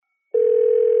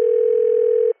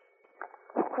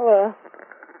Hello.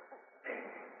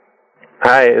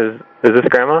 Hi, is this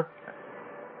Grandma?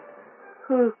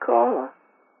 Who's calling?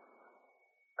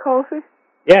 Kofi?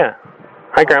 Yeah.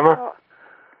 Hi, Grandma.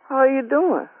 How are you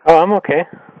doing? Oh, I'm okay.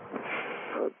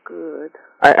 Oh, good.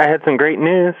 I had some great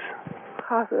news.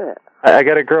 How's that? I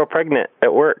got a girl pregnant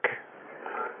at work.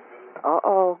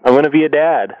 Uh-oh. I'm going to be a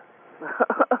dad.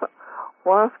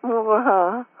 Once more,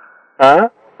 huh? Huh?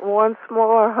 Once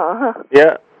more, huh?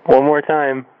 Yeah, one more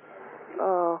time.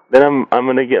 Oh. Then I'm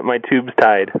going to get my tubes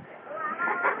tied.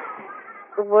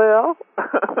 Well.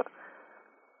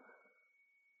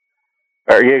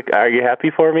 Are you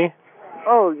happy for me?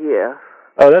 Oh, yes.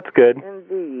 Oh, that's good.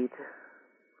 Indeed.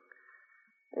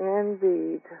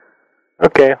 Indeed.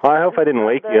 Okay, well, I hope I didn't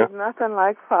wake you. There's nothing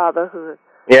like fatherhood.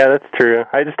 Yeah, that's true.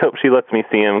 I just hope she lets me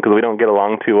see him because we don't get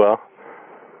along too well.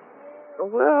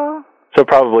 Well. She'll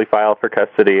probably file for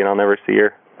custody and I'll never see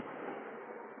her.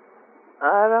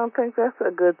 I don't think that's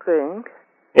a good thing.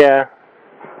 Yeah.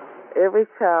 Every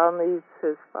child needs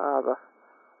his father.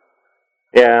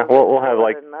 Yeah, we'll have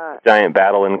like a giant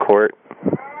battle in court.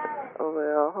 Oh,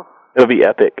 well. It'll be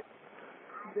epic.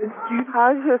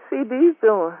 How's your CD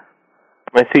doing?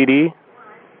 My CD?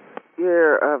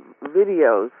 Your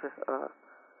videos,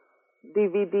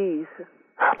 DVDs.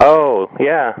 Oh,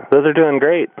 yeah. Those are doing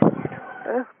great.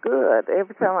 That's good.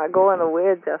 Every time I go in the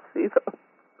wedge, I see them.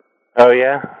 Oh,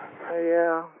 yeah?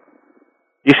 Yeah.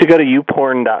 You should go to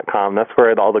youporn.com. That's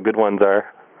where all the good ones are.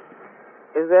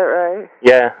 Is that right?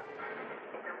 Yeah.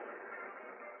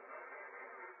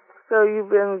 So you've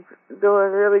been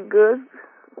doing really good?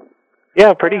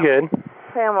 Yeah, pretty good.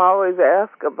 Pam always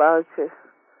asks about you.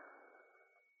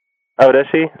 Oh, does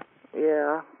she?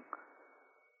 Yeah.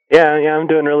 Yeah, I'm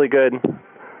doing really good.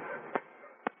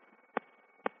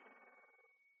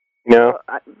 You know?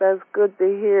 Well, that's good to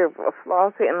hear.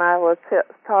 Flossie and I were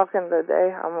talking today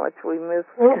how much we miss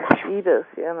Edith,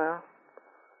 you know.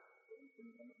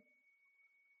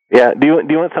 Yeah, do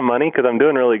you want some money? Because I'm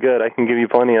doing really good. I can give you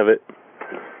plenty of it.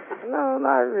 No,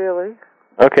 not really.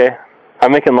 Okay.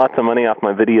 I'm making lots of money off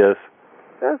my videos.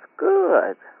 That's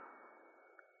good.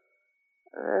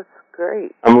 That's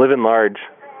great. I'm living large.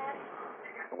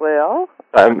 Well?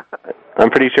 I'm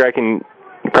pretty sure I can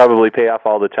probably pay off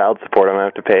all the child support I'm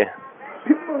going to have to pay.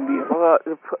 Well,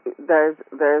 there's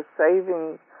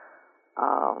savings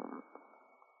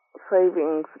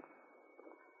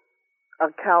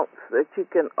accounts that you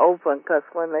can open because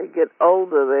when they get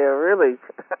older, they're really...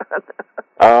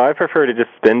 I prefer to just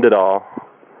spend it all.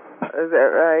 Is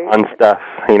that right? On stuff,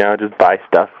 just buy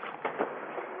stuff.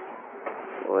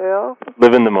 Well...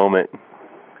 Live in the moment.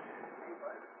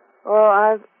 Well,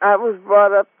 I was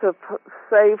brought up to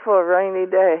save for a rainy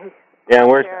day. Yeah, and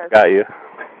where's that got you?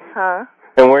 Huh?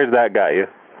 And where's that got you?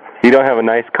 You don't have a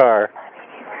nice car.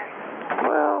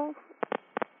 Well,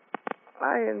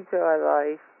 I enjoy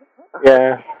life.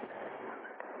 Yeah.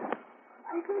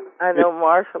 I know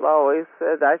Marshall always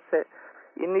said, I said,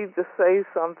 you need to save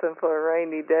something for a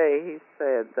rainy day. He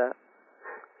said,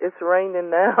 it's raining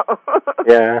now.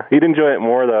 Yeah, you'd enjoy it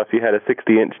more, though, if you had a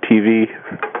 60-inch TV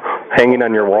hanging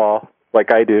on your wall,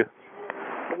 like I do.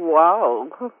 Wow.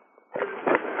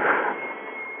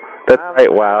 That's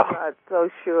right, wow. I'm not so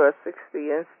sure a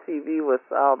 60-inch TV would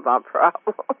solve my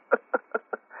problem.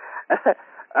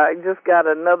 I just got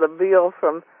another bill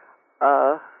from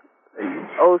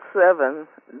 07.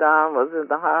 Don was in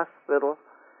the hospital,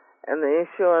 and the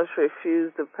insurance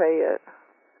refused to pay it.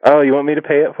 Oh, you want me to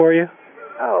pay it for you?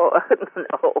 Oh,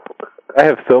 no. I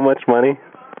have so much money.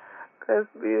 That's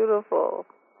beautiful.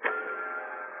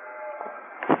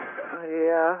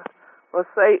 Yeah. Well,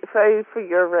 save for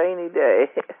your rainy day.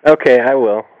 Okay, I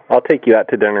will. I'll take you out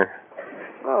to dinner.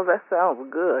 Oh, that sounds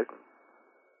good.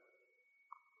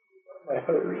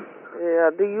 Yeah.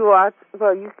 Do you watch?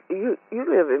 Well, you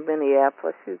live in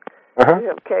Minneapolis. You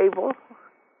have cable?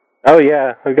 Oh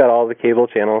yeah, we've got all the cable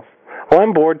channels. Well,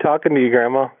 I'm bored talking to you,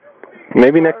 Grandma.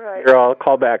 Maybe next year I'll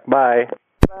call back. Bye.